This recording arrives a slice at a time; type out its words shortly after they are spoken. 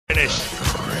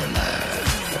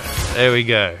There we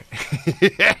go.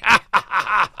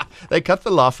 They cut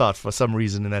the laugh out for some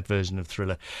reason in that version of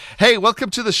Thriller. Hey, welcome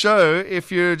to the show.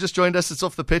 If you just joined us, it's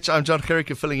Off the Pitch. I'm John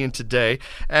Gericke filling in today.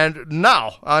 And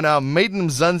now, on our Maiden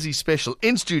Mzansi special,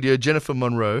 in studio, Jennifer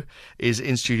Monroe is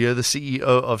in studio, the CEO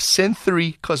of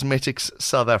Centhury Cosmetics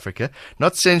South Africa.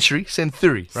 Not Century,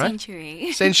 Centhury, right?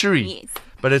 Century. Century. Yes.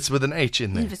 But it's with an H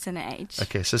in there. It's an H.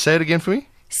 Okay, so say it again for me.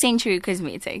 Century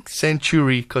Cosmetics.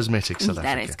 Century Cosmetics South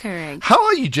Africa. That is correct. How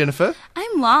are you, Jennifer?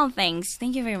 I'm well, thanks.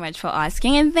 Thank you very much for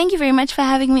asking, and thank you very much for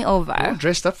having me over. You're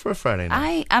dressed up for a Friday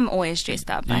night. I'm always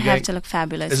dressed up. I have to look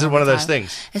fabulous. Is it one of those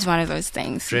things? It's one of those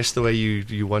things. Dress the way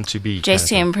you want to be. Dress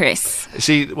to impress.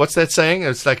 See, what's that saying?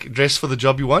 It's like dress for the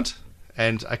job you want.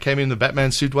 And I came in the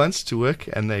Batman suit once to work,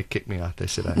 and they kicked me out. They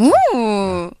said,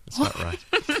 "Ooh, it's not right."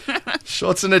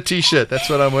 Shorts and a t-shirt. That's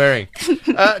what I'm wearing.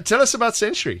 Tell us about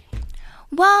Century.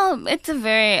 Well, it's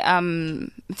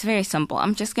very simple.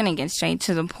 I'm just going to get straight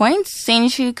to the point.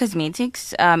 Centhury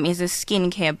Cosmetics is a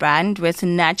skincare brand with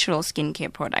natural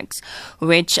skincare products,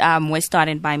 which was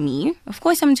started by me. Of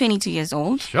course, I'm 22 years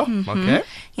old. Sure, okay.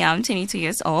 Yeah, I'm 22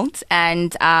 years old.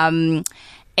 And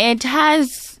it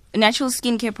has natural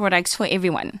skincare products for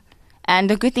everyone.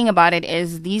 And the good thing about it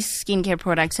is these skincare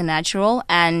products are natural,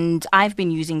 and I've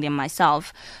been using them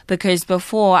myself because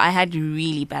before I had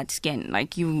really bad skin.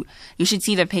 Like you should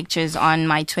see the pictures on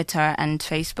my Twitter and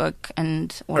Facebook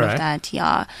and all of that.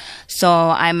 Yeah. So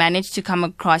I managed to come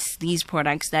across these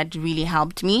products that really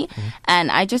helped me.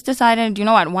 And I just decided, you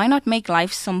know what, why not make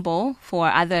life simple for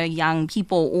other young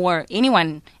people or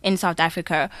anyone in South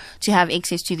Africa to have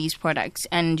access to these products?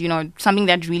 And, you know, something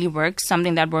that really works,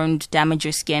 something that won't damage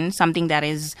your skin, something that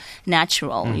is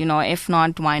natural, you know, if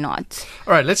not, why not?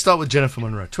 All right, let's start with Jennifer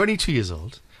Monroe, 22 years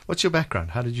old. What's your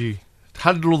background? How did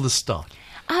all this start?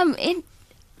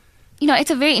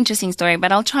 It's a very interesting story,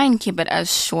 but I'll try and keep it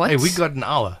as short. Hey, we got an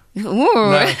hour. Ooh.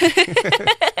 No.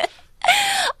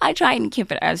 I try and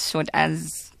keep it as short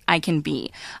as I can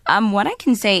be. What I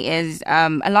can say is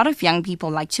a lot of young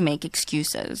people like to make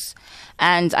excuses.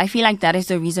 And I feel like that is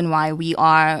the reason why we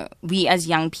as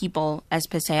young people, as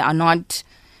per se, are not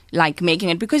like making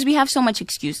it, because we have so much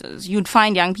excuses. You'd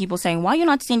find young people saying, why are you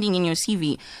not sending in your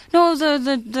CV? No,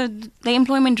 the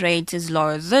employment rate is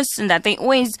low, this and that. They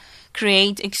always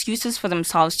create excuses for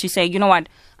themselves to say, you know what,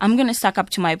 I'm going to suck up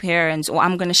to my parents, or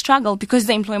I'm going to struggle because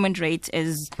the employment rate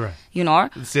is, you know.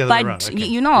 It's the other way around. Okay.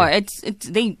 You know, it's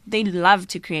they love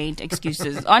to create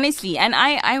excuses, honestly. And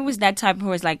I was that type who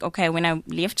was like, okay, when I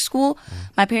left school,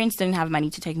 my parents didn't have money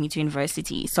to take me to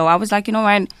university. So I was like, you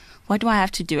know what do I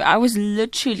have to do? I was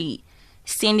literally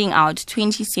sending out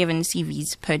 27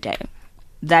 CVs per day.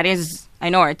 That is, I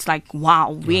know, it's like,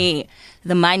 wow, where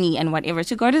the money and whatever.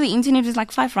 To go to the internet is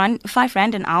like five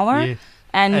rand an hour. Yeah.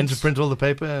 And to print all the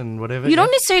paper and whatever? You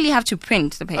don't necessarily have to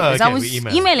print the papers. Oh, okay, I was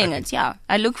emailing it, yeah.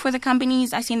 I look for the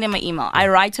companies, I send them an email. I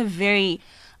write a very,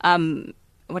 a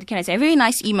very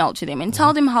nice email to them and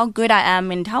tell them how good I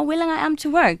am and how willing I am to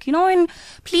work, you know, and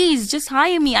please just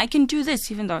hire me. I can do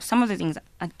this, even though some of the things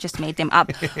I just made them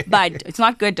up. But it's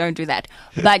not good, don't do that.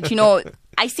 But, you know,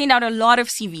 I sent out a lot of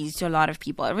CVs to a lot of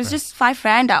people. It was just 5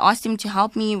 rand. I asked them to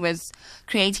help me with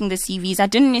creating the CVs. I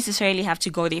didn't necessarily have to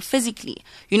go there physically,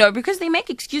 you know, because they make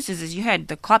excuses, as you heard,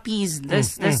 the copies,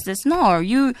 this. No,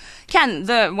 you can.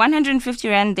 The 150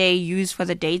 rand they use for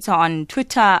the data on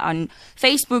Twitter, on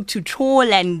Facebook to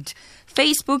troll and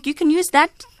Facebook, you can use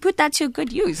that, put that to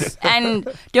good use. And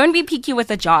don't be picky with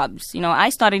the jobs. You know, I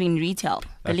started in retail,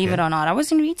 believe it or not. I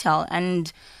was in retail,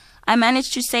 and I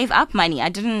managed to save up money. I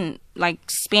didn't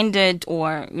spend it,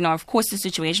 or, you know, of course the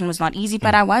situation was not easy,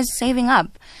 but I was saving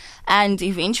up. And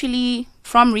eventually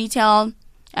from retail,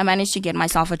 I managed to get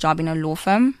myself a job in a law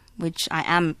firm, which I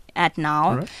am at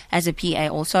now as a PA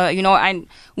also. You know,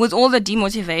 with all the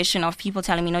demotivation of people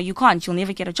telling me, no, you can't, you'll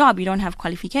never get a job, you don't have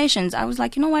qualifications. I was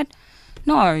like, you know what?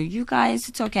 No, you guys,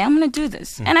 it's okay. I'm going to do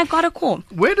this. And I got a call.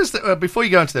 Where does before you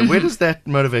go into that, where does that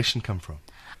motivation come from?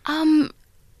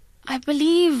 I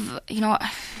believe, you know,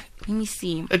 let me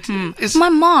see. It's my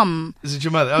mom. Is it your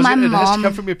mother? My mom. It has to mom,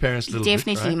 come from your parents a little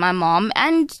definitely, bit, right? my mom,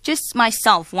 and just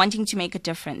myself wanting to make a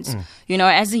difference. You know,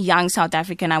 as a young South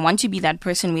African, I want to be that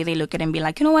person where they look at it and be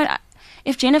like, you know what,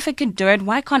 if Jennifer could do it,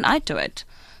 why can't I do it?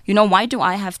 You know, why do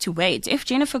I have to wait? If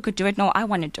Jennifer could do it, no, I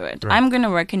want to do it. I'm going to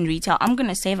work in retail. I'm going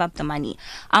to save up the money.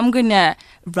 I'm going to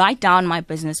write down my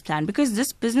business plan, because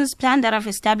this business plan that I've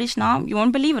established now, you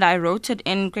won't believe it, I wrote it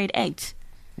in grade 8.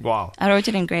 Wow. I wrote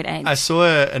it in grade 8. I saw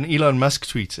an Elon Musk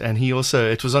tweet, and he also,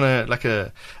 it was on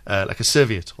a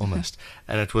serviette almost,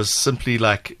 and it was simply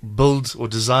like build or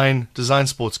design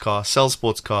sports car, sell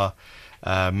sports car,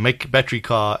 make battery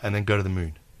car, and then go to the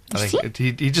moon. I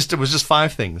think it was just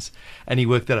 5 things, and he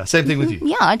worked that out. Same thing with you.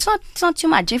 Yeah, it's not too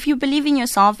much. If you believe in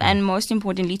yourself, and most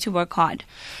importantly, to work hard,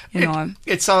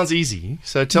 It sounds easy.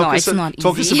 So talk us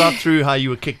easy. about through how you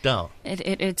were kicked out.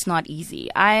 It's not easy.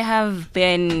 I have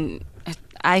been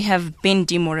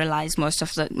demoralized most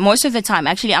of the time.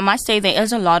 Actually, I must say there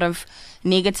is a lot of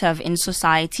negative in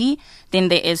society than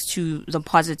there is to the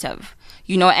positive.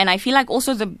 And I feel like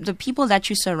also the people that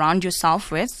you surround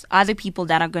yourself with are the people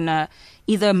that are gonna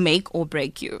either make or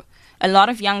break you. A lot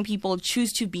of young people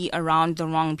choose to be around the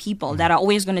wrong people that are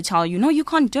always going to tell you, no, you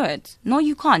can't do it. No,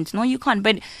 you can't. No, you can't.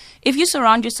 But if you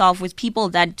surround yourself with people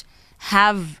that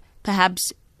have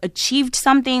perhaps achieved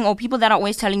something, or people that are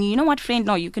always telling you, you know what, friend,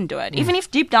 no, you can do it. Even if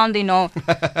deep down they know,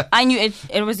 I knew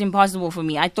it was impossible for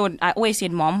me. I always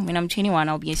said, Mom, when I'm 21,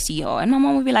 I'll be a CEO. And my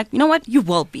mom would be like, you know what, you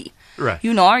will be. Right.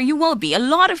 You will be. A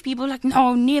lot of people are like,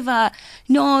 no, never.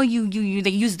 No, you they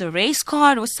use the race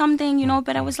card or something,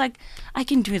 But I was like, I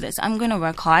can do this. I'm going to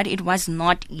work hard. It was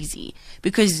not easy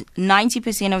because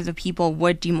 90% of the people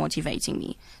were demotivating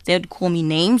me. They would call me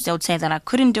names. They would say that I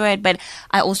couldn't do it. But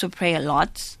I also pray a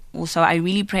lot. I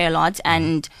really pray a lot.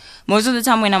 And most of the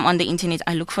time when I'm on the internet,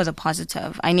 I look for the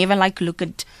positive. I never look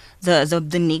at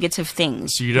the negative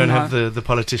things. So you don't have the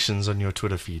politicians on your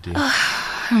Twitter feed, do you?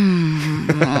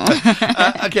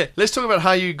 Okay, let's talk about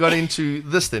how you got into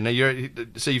this then. Now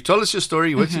so you've told us your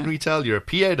story. You worked in retail. You're a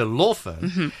PA at a law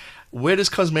firm. Where does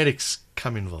cosmetics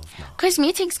come involved now?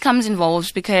 Cosmetics comes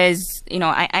involved because,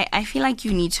 I feel like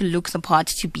you need to look the part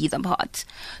to be the part.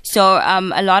 So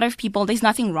a lot of people, there's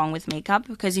nothing wrong with makeup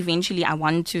because eventually I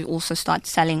want to also start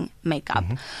selling makeup.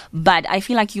 But I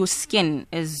feel like your skin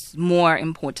is more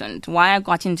important. Why I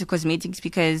got into cosmetics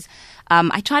because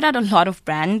I tried out a lot of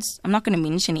brands. I'm not going to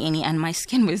mention any, and my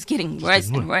skin was getting worse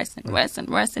and worse and worse and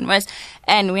worse and worse.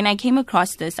 And when I came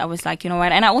across this, I was like, you know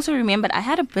what? And I also remembered I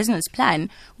had a business plan,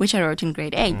 which I wrote in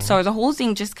grade 8. So the whole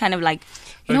thing just kind of like,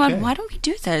 you know what? Why don't we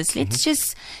do this? Let's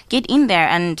just get in there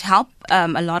and help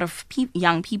a lot of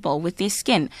young people with their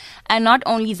skin. And not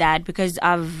only that, because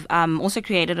I've also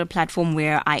created a platform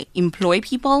where I employ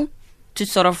people to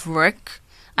sort of work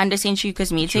under Centhury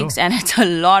Cosmetics, and it's a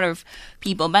lot of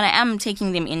people, but I am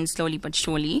taking them in slowly but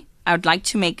surely. I would like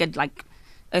to make it like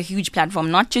a huge platform,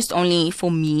 not just only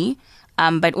for me,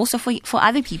 but also for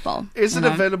other people. Is it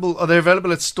available? Are they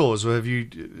available at stores, or have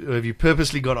you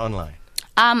purposely gone online?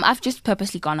 I've just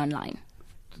purposely gone online.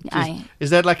 Is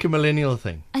that like a millennial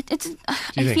thing? I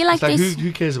feel like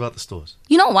who cares about the stores?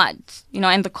 You know what?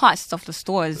 And the costs of the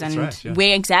stores. That's and right, yeah.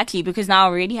 Where exactly, because now I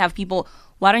already have people.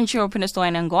 Why don't you open a store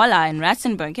in Angola and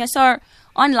Rustenburg? Yeah, so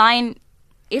online,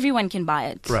 everyone can buy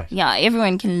it. Right. Yeah,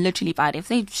 everyone can literally buy it. If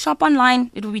they shop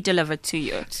online, it will be delivered to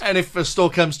you. And if a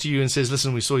store comes to you and says,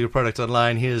 listen, we saw your product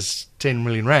online, here's 10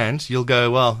 million rand, you'll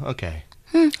go, well, okay.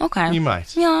 Okay. You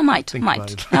might. Yeah, I might.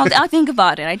 I'll think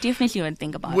about it. I definitely would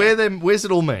think about it. Where's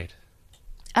it all made?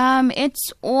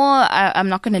 It's all, I'm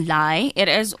not going to lie, it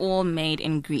is all made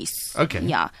in Greece. Okay.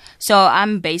 Yeah. So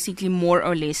I'm basically more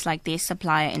or less like their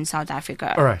supplier in South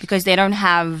Africa. All right. Because they don't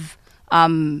have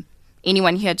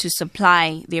anyone here to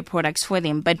supply their products for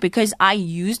them. But because I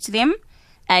used them,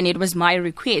 and it was my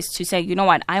request to say, you know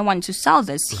what, I want to sell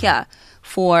this here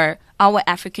for our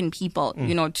African people,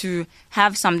 to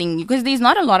have something, because there's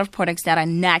not a lot of products that are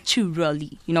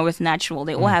naturally, with natural.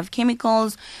 They all have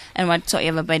chemicals and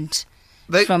whatsoever, but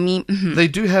from me, they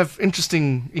do have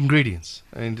interesting ingredients.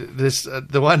 And this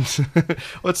the one,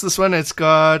 what's this one? It's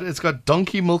got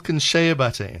donkey milk and shea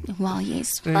butter in. Well,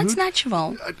 yes, that's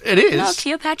natural. It is.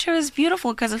 Cleopatra is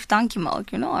beautiful because of donkey milk.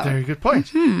 Very good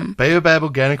point. Baobab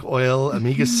organic oil,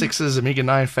 omega 6s, omega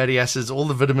 9 fatty acids, all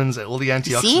the vitamins, all the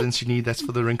antioxidants you need. That's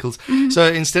for the wrinkles. So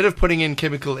instead of putting in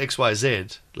chemical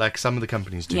XYZ, like some of the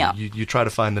companies do, you try to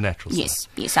find the natural stuff.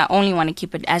 Yes. I only want to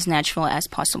keep it as natural as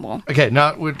possible. Okay,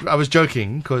 now I was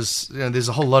joking because there's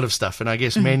a whole lot of stuff, and I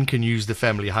guess men can use the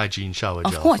family hygiene shower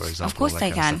gel, for example. Of course they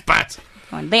can. But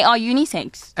they are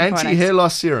unisex. Anti-hair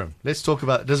loss serum. Let's talk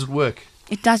about it. Does it work?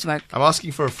 It does work. I'm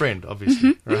asking for a friend,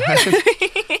 obviously.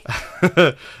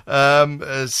 Right?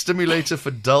 A stimulator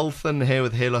for dull, thin hair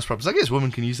with hair loss problems. I guess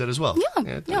women can use that as well.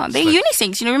 Yeah. They're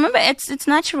unisex. Remember, it's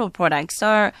natural products,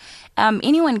 so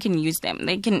anyone can use them.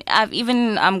 They can.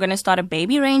 I'm going to start a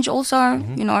baby range also.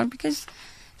 Because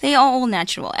they are all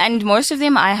natural, and most of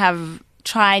them I have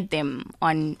tried them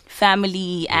on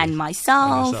family and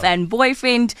myself and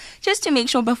boyfriend, just to make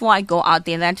sure before I go out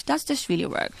there that does this really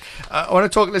work. I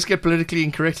want to talk. Let's get politically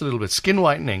incorrect a little bit. Skin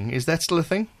whitening, is that still a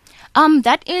thing?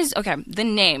 That is okay. The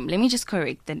name. Let me just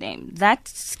correct the name. That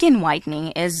skin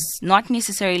whitening is not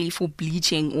necessarily for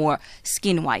bleaching or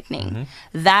skin whitening.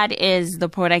 That is the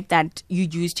product that you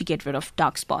use to get rid of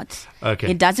dark spots.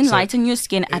 Okay. It doesn't So lighten your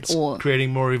skin at it's all.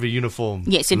 creating more of a uniform.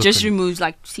 Yes, it look just and- removes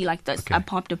like this. Okay. I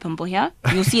popped a pimple here.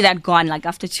 You'll see that gone like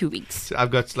after 2 weeks.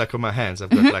 I've got like on my hands. I've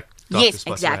got like darker Yes,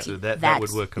 spots. exactly. That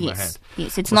would work on my hand.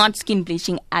 Yes, it's not skin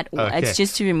bleaching at all. Okay. It's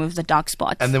just to remove the dark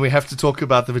spots. And then we have to talk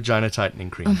about the vagina tightening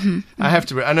cream.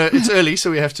 I know it's early,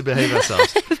 so we have to behave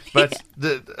ourselves. But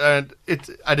I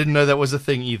didn't know that was a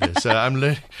thing either. So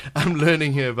I'm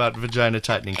learning here about vagina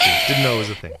tightening cream. Didn't know it was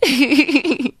a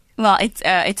thing. Well, it's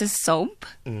a soap.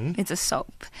 It's a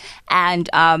soap, and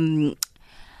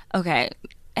okay.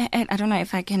 I don't know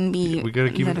if I can be. We got to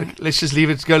keep it. Let's just leave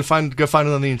it. Go find it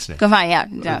on the internet. Go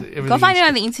find Go Everything find it is-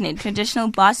 on the internet. Traditional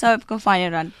bar soap. Go find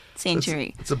it on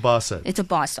Century. It's a bar soap. It's a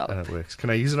bar soap. And it works. Can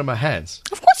I use it on my hands?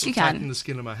 Of course you Tighten can. the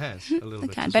skin of my hands a little You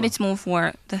bit. can, as but well. it's more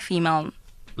for the female.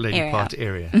 Lady area. part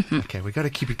area. Okay, we got to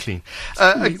keep it clean.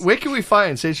 Where can we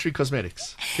find Centhury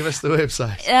Cosmetics? Give us the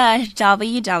website.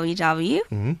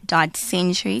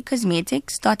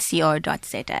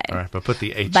 www.centurycosmetics.co.za. All right, but put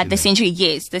the H. But in the there. Century,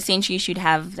 yes, the Century should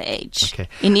have the H. Okay.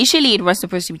 Initially, it was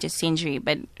supposed to be just Century,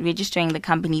 but registering the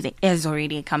company, there is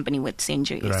already a company with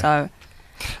Century. Right. So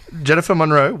Jennifer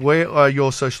Monroe, where are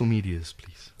your social medias, please?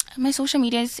 my social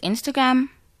media is Instagram,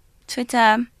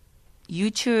 Twitter,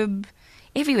 YouTube,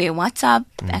 everywhere. WhatsApp,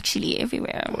 actually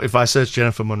everywhere. If I search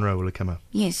Jennifer Monroe, will it come up?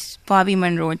 Yes, Barbie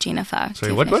Monroe Jennifer.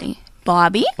 Sorry, what? Definitely.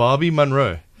 Barbie Barbie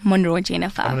Monroe. Monroe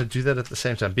Jennifer. I'm going to do that at the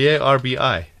same time. Barbi.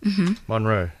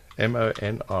 Monroe.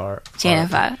 Monr.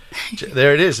 Jennifer.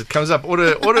 There it is. It comes up.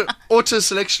 Auto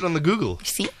selection on the Google.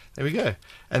 See? There we go.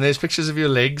 And there's pictures of your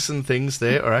legs and things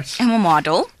there. All right. I'm a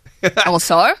model.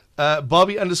 Also,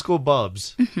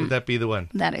 Barbie_Bobs. Would that be the one?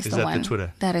 that is Is the that one. the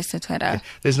Twitter? That is the Twitter.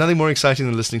 There's nothing more exciting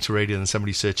than listening to radio than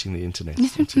somebody searching the internet.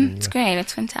 It's great.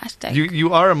 It's fantastic.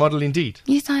 You are a model indeed.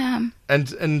 Yes, I am. And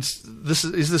this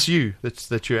is this you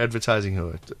that you're advertising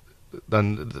here?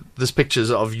 Then this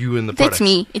pictures of you and the products. That's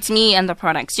me. It's me and the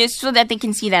products, just so that they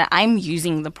can see that I'm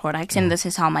using the products, and this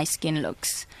is how my skin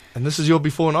looks. And this is your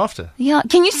before and after. Yeah.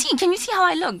 Can you see? Can you see how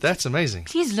I look? That's amazing.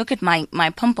 Please look at my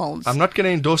pimples. I'm not going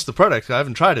to endorse the product. I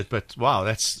haven't tried it, but wow,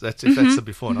 that's if that's the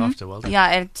before and after. Well done.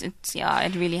 Yeah,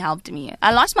 it really helped me.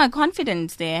 I lost my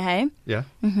confidence there. Hey. Yeah.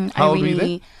 I How old were you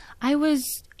then? I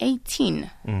was 18,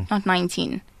 not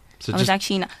 19. So I was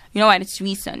actually, you know what? It's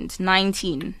recent.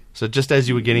 19. So just as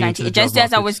you were getting into 19. the Just job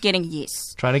as I market, was getting,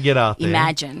 yes. trying to get out there.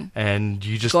 Imagine. And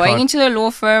you just Going can't. into the law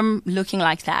firm looking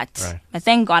like that. Right. But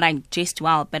thank God I dressed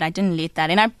well, but I didn't let that.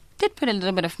 And I did put a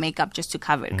little bit of makeup just to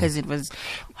cover it because it was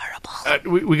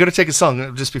horrible. We got to take a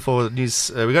song just before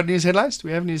news. We got news headlines. Do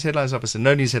we have news headlines up at 7?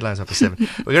 No news headlines up at 7.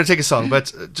 We got to take a song,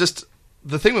 but just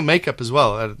the thing with makeup as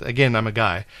well. Again, I'm a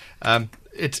guy.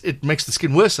 It makes the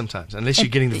skin worse sometimes unless you're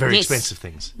getting the very yes. expensive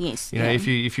things. Yes. You know, yeah.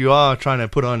 if you are trying to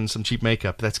put on some cheap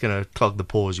makeup, that's going to clog the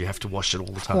pores. You have to wash it all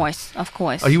the time. Of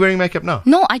course. Are you wearing makeup now?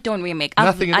 No, I don't wear makeup.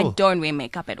 Nothing at all? I don't wear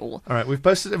makeup at all. All right, we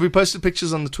posted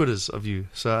pictures on the Twitters of you,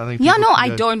 so I think Yeah, people no, can I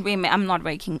go- don't wear. I'm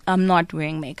not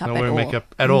wearing makeup Not at wearing all.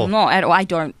 makeup at all? No, at all. I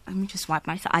don't. Let me just wipe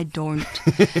myself. I don't.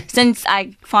 Since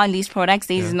I found these products,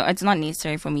 it's not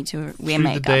necessary for me to wear through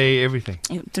makeup. the day, everything.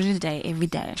 Through the day, every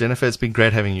day. Jennifer, it's been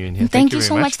great having you in here. Thank you very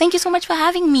so much. Thank you so much for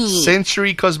having me.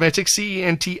 Centhury Cosmetics,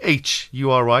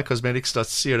 CENTHURY,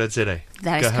 cosmetics.co.za.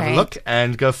 That go is have a correct. look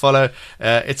and go follow.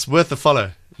 It's worth a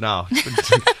follow now.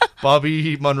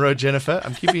 Barbie Monroe Jennifer.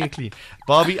 I'm keeping it clean.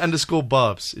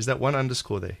 Barbie_Bobs. Is that one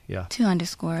underscore there? Yeah. 2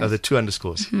 underscores. Oh, the 2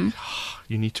 underscores.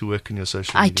 You need to work on your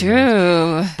social I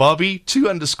media. do. Barbie 2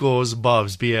 underscores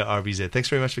Bobs, BARBZ. Thanks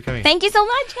very much for coming. Thank you so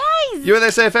much, guys. You're in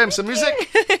SAFM, some music.